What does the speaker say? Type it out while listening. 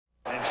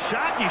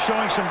Shockey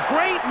showing some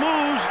great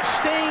moves,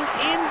 staying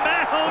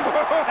inbounds.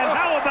 And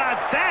how about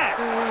that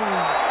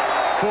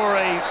for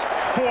a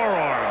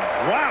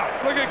forearm? Wow.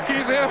 Look at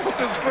Keith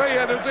Hamilton's spray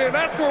at his ear.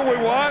 That's what we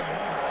want.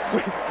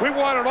 We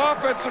want an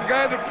offensive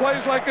guy that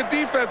plays like a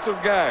defensive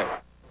guy.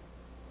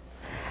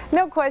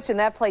 No question,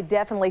 that play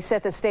definitely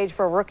set the stage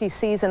for a rookie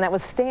season that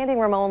was standing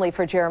room only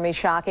for Jeremy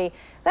Shockey.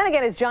 Then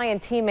again, his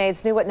Giant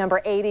teammates knew what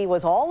number 80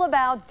 was all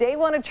about. Day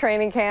one of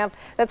training camp,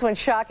 that's when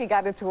Shockey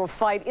got into a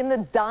fight in the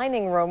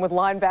dining room with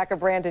linebacker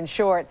Brandon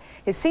Short.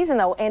 His season,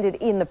 though, ended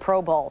in the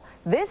Pro Bowl.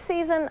 This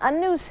season, a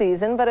new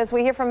season, but as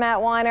we hear from Matt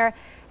Weiner,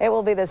 it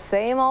will be the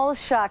same old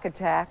shock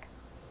attack.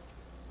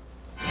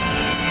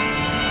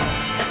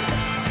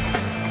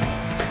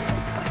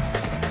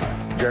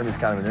 Jeremy's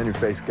kind of an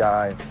in-your-face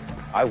guy.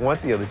 I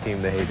want the other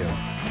team to hate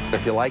him.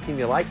 If you like him,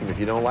 you like him. If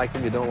you don't like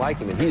him, you don't like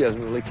him. And he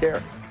doesn't really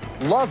care.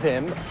 Love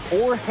him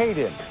or hate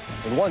him.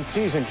 In one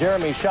season,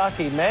 Jeremy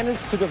Shockey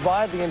managed to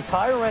divide the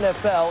entire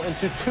NFL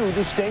into two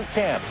distinct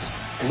camps.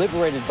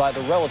 Liberated by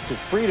the relative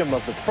freedom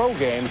of the pro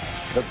game,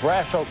 the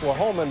brash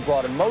Oklahoman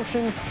brought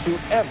emotion to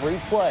every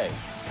play.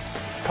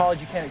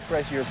 College, you can't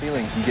express your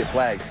feelings. You get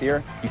flags.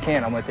 Here, you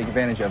can. I'm going to take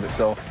advantage of it.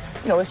 So,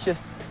 you know, that's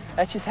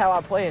just how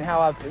I play and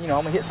how I'm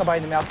going to hit somebody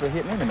in the mouth, but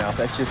hit me in the mouth.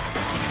 That's just,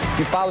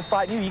 if I was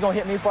fighting you, you're going to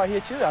hit me before I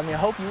hit you. I mean, I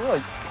hope you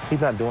would.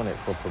 He's not doing it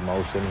for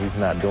promotion. He's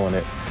not doing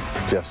it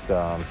just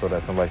so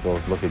that somebody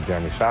goes look at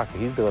Jeremy Shockey.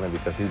 He's doing it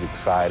because he's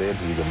excited,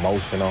 he's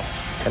emotional,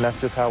 and that's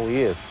just how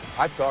he is.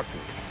 I've talked to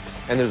him,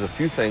 and there's a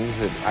few things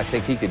that I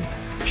think he could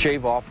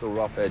shave off the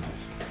rough edges.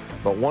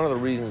 But one of the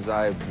reasons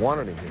I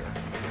wanted him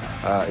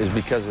here is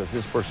because of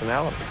his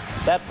personality.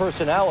 That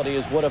personality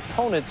is what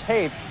opponents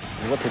hate,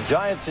 and what the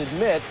Giants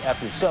admit,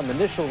 after some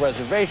initial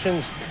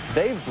reservations,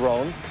 they've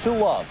grown to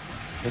love.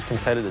 His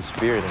competitive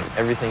spirit and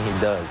everything he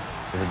does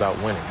is about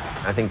winning.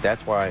 I think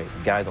that's why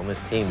guys on this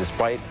team,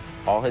 despite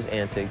all his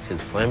antics,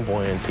 his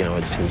flamboyance, you know,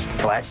 his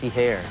flashy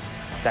hair,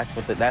 that's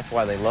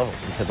why they love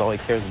him, because all he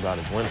cares about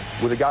is winning.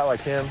 With a guy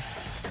like him,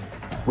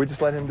 we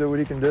just let him do what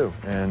he can do,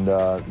 and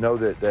know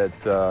that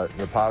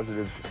the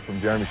positives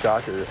from Jeremy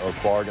Shockey are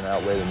far going to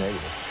outweigh the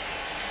negatives.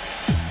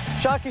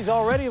 Shockey's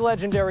already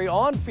legendary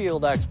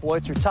on-field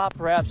exploits are topped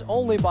perhaps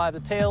only by the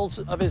tales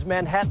of his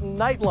Manhattan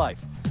nightlife,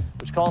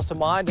 which calls to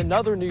mind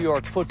another New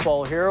York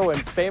football hero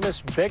and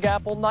famous Big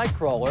Apple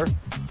nightcrawler,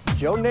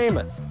 Joe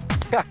Namath.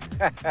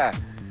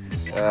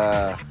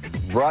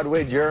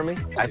 Broadway Jeremy?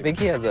 I think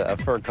he has a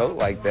fur coat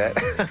like that.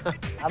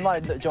 I'm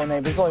not Joe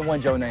Namath. There's only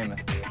one Joe Namath.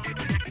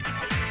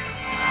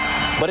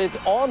 But it's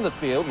on the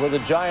field where the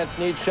Giants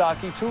need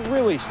Shockey to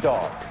really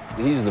star.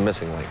 He's the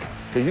missing link,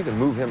 because you can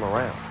move him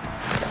around.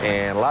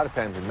 And a lot of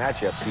times in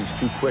matchups, he's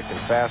too quick and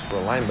fast for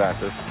a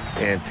linebacker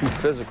and too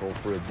physical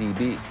for a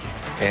DB.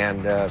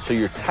 And so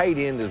your tight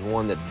end is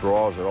one that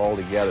draws it all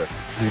together.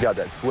 He's got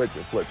that switch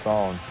that flips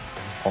on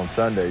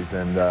Sundays,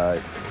 and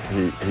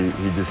he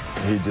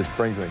just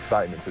brings an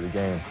excitement to the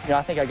game. You know,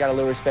 I think I got a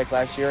little respect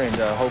last year, and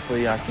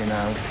hopefully I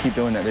can keep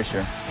doing that this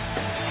year.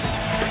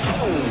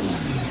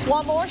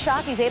 One more,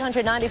 Shockey's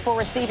 894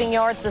 receiving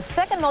yards, the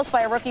second most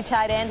by a rookie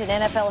tight end in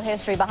NFL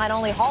history, behind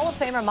only Hall of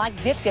Famer Mike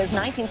Ditka's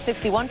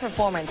 1961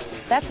 performance.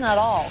 That's not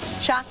all.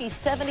 Shockey's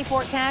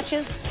 74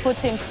 catches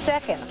puts him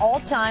second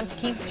all-time to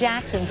Keith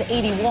Jackson's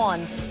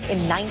 81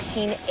 in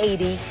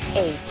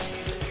 1988.